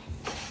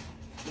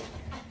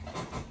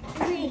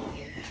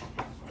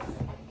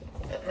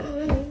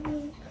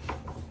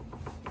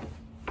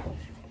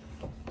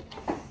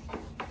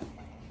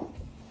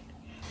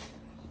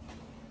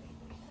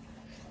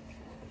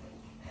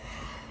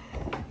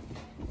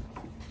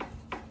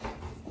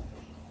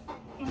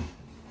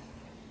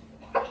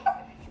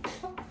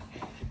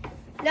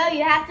 No,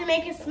 you have to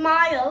make a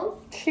smile.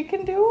 She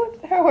can do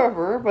it,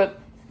 however, but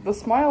the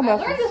smile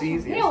method is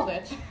easiest. Nailed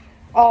it.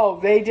 Oh,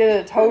 they did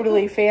it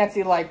totally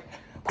fancy, like,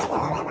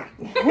 and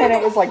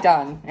it was like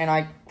done, and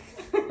I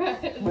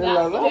That's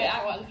love the it. way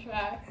I want to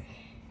try.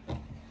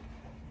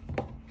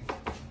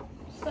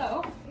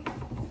 So.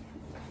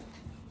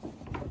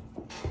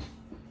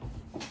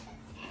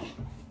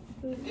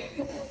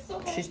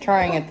 She's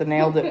trying it the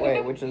nailed it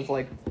way, which is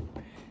like,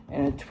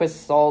 and it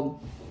twists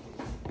all.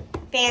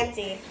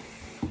 Fancy.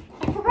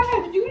 I forgot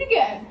how to do it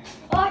again.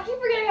 Oh, I keep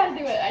forgetting how to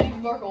do it. I need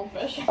more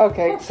goldfish.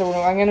 Okay, so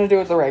I'm gonna do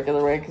it the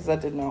regular way because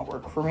that did not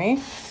work for me.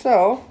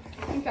 So,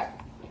 Okay.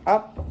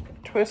 up,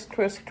 twist,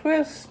 twist,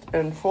 twist,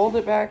 and fold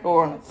it back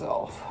on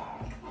itself.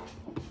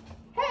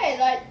 Hey,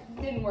 that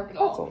didn't work at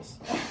all. Pretzels.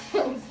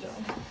 That was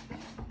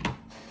dumb.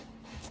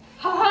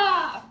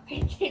 Haha!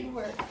 It didn't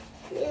work.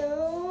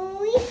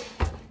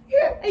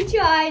 I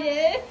tried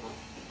it.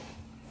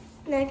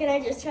 Now can I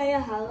just try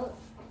it out?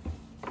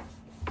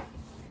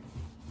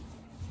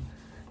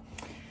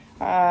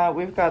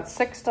 We've got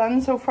 6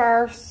 done so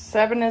far.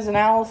 7 is in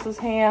Alice's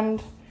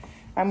hand.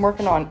 I'm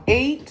working on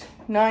 8,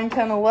 9,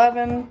 10,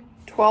 11.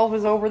 12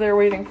 is over there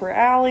waiting for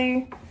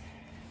Allie.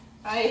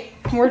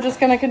 We're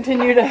just going to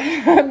continue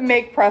to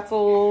make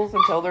pretzels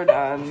until they're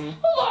done.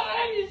 Hold on,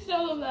 I need to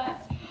show them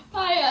that.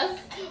 I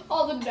asked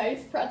all the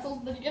nice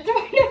pretzels, then you get to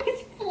my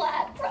nice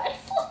flat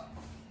pretzel.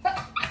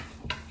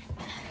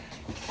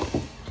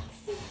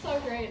 This is so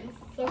great. This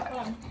is so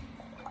fun.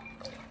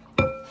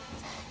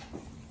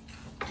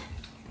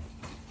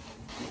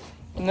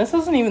 And this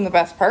isn't even the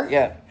best part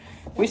yet.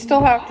 We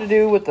still have to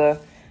do with the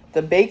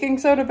baking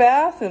soda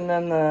bath and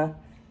then the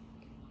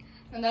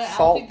And then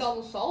salt. I'll take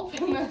all the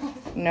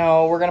salt.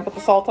 No, we're going to put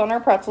the salt on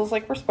our pretzels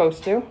like we're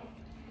supposed to.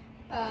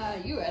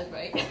 You guys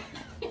right.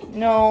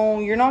 No,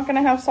 you're not going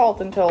to have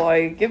salt until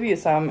I give you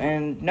some.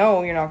 And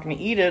no, you're not going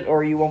to eat it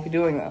or you won't be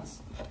doing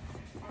this.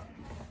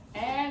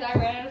 And I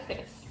ran out of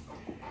space.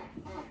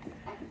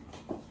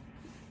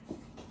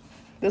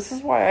 This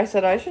is why I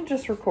said I should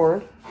just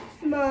record.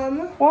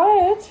 Mom,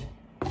 What?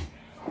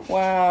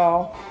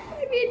 Wow.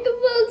 I made the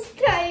world's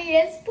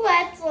tiniest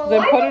pretzel.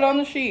 Then put it on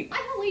the sheet.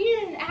 I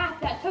deleted an app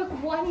that took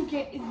 1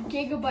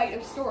 gigabyte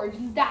of storage,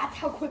 and that's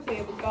how quickly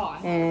it was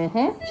gone.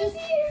 Mm-hmm. Just,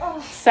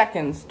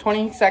 Seconds.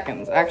 20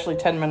 seconds. Actually,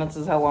 10 minutes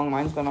is how long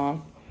mine's been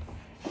on.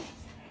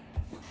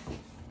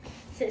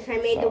 Since I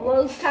made the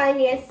world's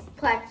tiniest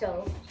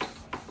pretzel.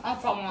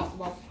 that's probably not the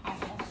most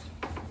tiniest.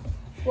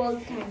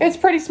 World's tiniest. It's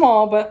pretty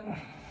small, but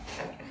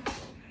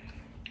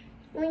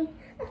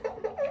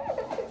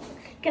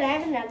Can I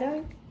have another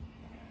one?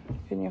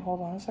 can you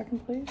hold on a second,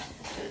 please?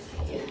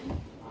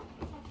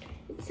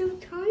 It's so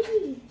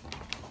tiny.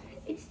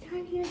 It's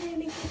tinier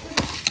than it could.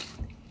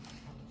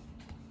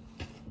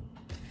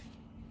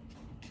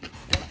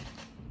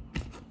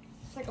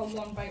 It's like a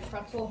 1-bite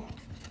pretzel.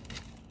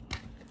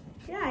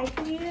 Yeah, I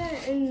can eat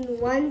it in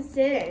one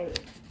sitting.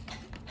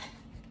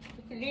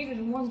 You can eat it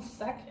in 1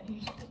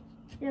 second.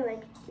 Yeah,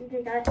 like you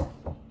did that.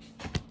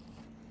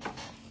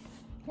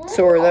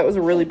 Sorry, that was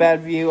a really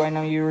bad view. I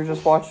know you were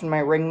just watching my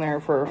ring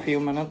there for a few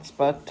minutes,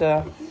 but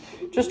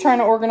just trying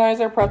to organize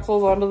our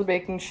pretzels onto the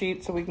baking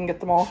sheet so we can get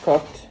them all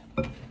cooked.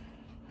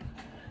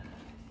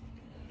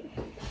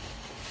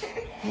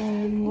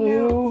 And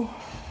Lou.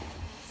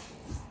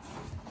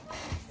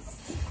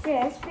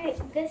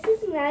 This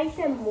is nice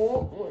and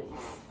moist.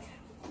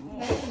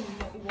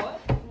 What?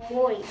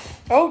 Moist.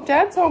 Oh,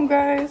 Dad's home,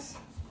 guys.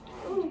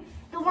 Ooh,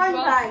 the one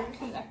bun.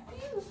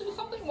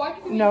 Something? Why'd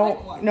you give me the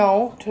second one?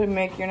 No, to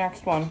make your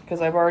next one,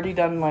 because I've already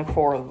done like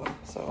 4 of them,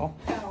 so.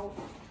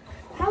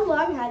 How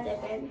long has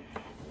it been?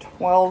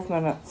 12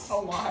 minutes. A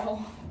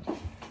while.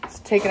 It's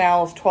taken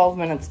Alice 12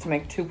 minutes to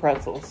make 2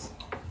 pretzels.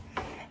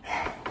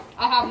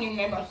 I haven't even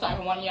made my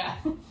second one yet.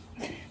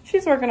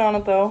 She's working on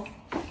it though.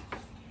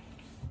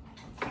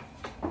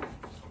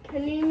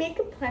 Can you make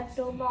a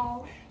pretzel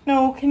ball?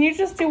 No, can you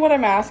just do what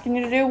I'm asking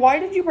you to do? Why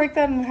did you break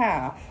that in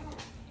half?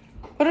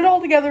 Put it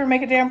all together and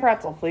make a damn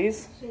pretzel,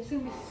 please. It's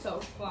gonna be so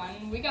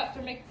fun. We got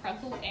to make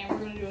pretzels and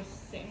we're gonna do a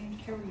sing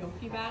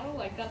karaoke battle.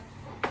 Like that.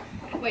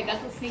 Wait,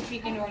 that's a sneak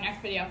peek into our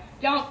next video.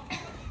 Don't.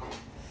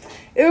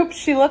 Oops,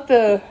 she let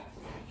the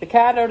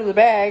cat out of the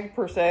bag,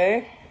 per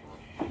se.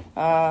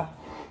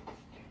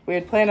 We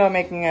had planned on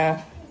making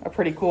a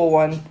pretty cool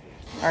one.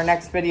 Our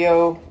next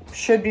video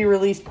should be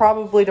released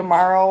probably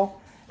tomorrow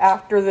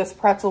after this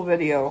pretzel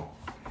video.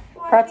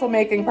 Pretzel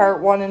making part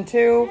 1 and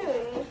 2.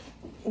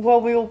 Well,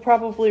 we will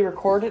probably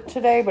record it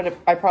today, but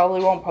I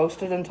probably won't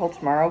post it until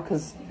tomorrow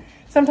because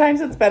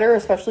sometimes it's better,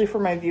 especially for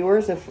my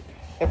viewers, if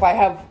I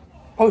have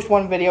post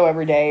one video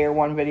every day or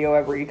one video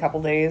every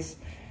couple days.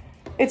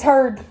 It's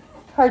hard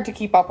to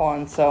keep up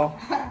on, so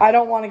I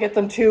don't want to get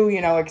them too,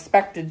 you know,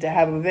 expected to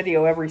have a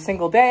video every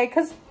single day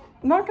because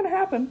not going to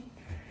happen.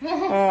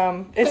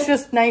 It's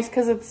just nice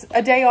because it's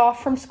a day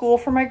off from school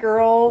for my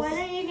girls. Why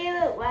don't you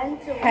give it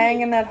once a week?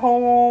 Hanging at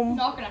home.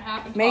 Not gonna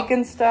happen.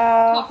 Making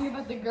stuff. Talking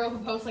about the girl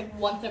who posts like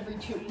once every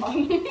 2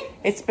 months.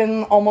 It's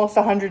been almost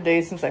 100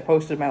 days since I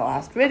posted my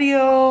last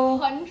video.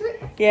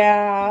 100?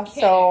 Yeah, Okay.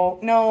 so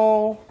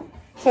no.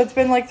 So it's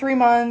been like 3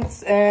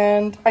 months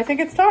and I think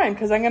it's time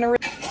because I'm gonna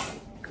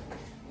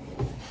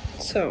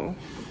So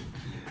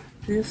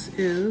this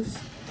is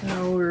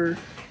our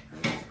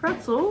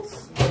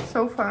pretzels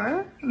so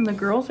far, and the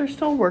girls are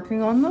still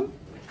working on them.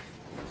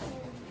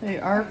 They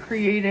are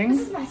creating.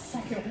 This is my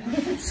second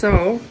one.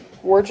 So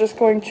we're just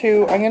going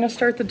to, I'm going to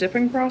start the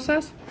dipping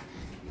process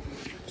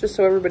just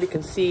so everybody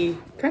can see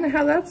kind of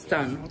how that's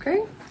done,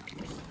 okay?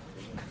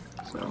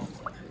 So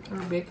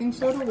our baking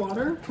soda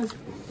water has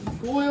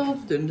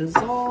boiled and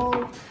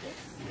dissolved,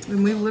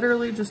 and we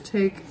literally just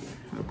take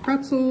a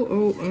pretzel.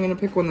 Oh, I'm going to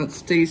pick one that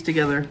stays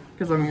together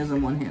because I'm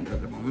using one hand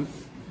at the moment.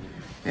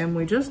 And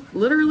we just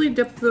literally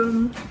dip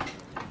them.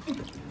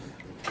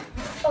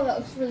 Oh, that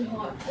looks really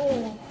hot.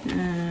 Oh.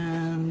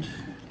 And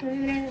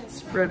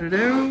spread it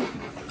out.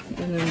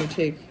 And then we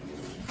take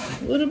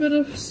a little bit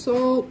of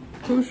salt,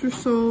 kosher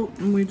salt,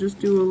 and we just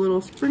do a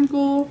little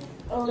sprinkle.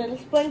 A little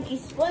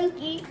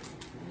spunky.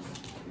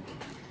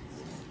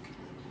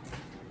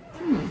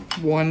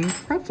 One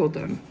pretzel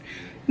done.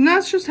 And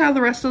that's just how the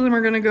rest of them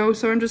are gonna go.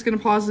 So I'm just gonna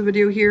pause the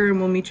video here and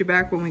we'll meet you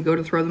back when we go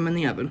to throw them in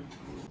the oven.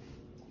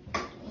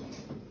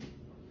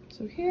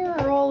 So here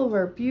are all of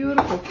our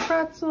beautiful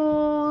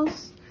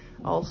pretzels,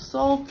 all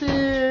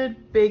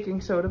salted,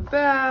 baking soda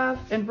bath,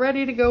 and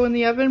ready to go in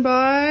the oven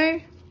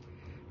by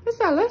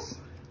Miss Alice.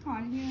 Oh,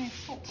 I need my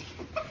salt.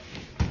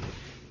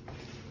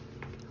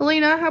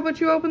 Helena, how about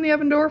you open the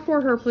oven door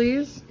for her,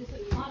 please? Is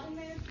it hot in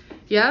there?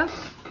 Yes?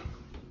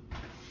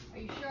 Are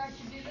you sure I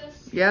should do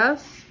this?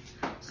 Yes?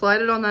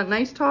 Slide it on that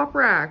nice top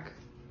rack.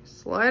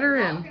 Slide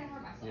her I'm in. gonna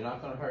hurt myself. You're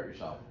not going to hurt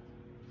yourself.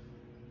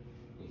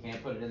 You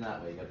can't put it in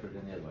that way. You got to put it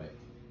in the other way.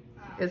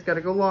 It's got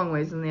to go long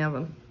ways in the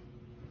oven.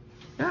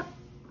 Yeah.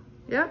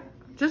 Yeah.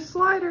 Just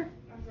slide her.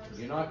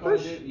 You're not going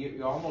Push. to do.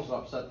 You almost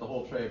upset the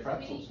whole tray of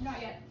pretzels.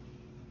 Not yet.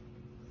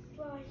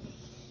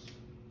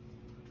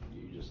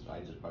 I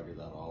just buggered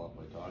that all up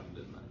by talking,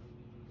 didn't I?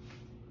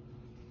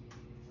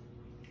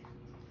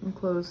 And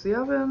close the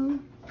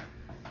oven.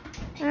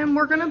 And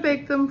we're gonna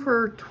bake them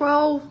for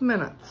 12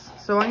 minutes.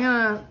 So I'm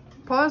gonna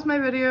pause my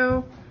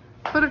video,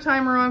 put a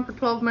timer on for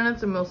 12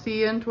 minutes, and we'll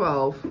see you in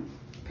 12.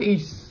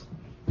 Peace.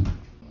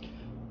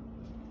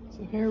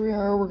 So here we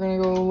are, we're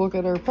gonna go look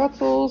at our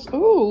pretzels.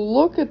 Oh,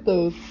 look at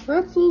those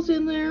pretzels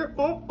in there.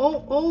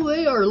 Oh,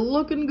 they are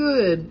looking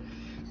good.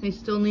 They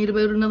still need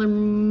about another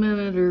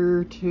minute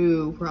or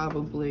two,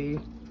 probably.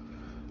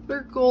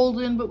 They're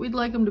golden, but we'd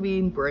like them to be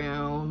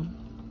brown.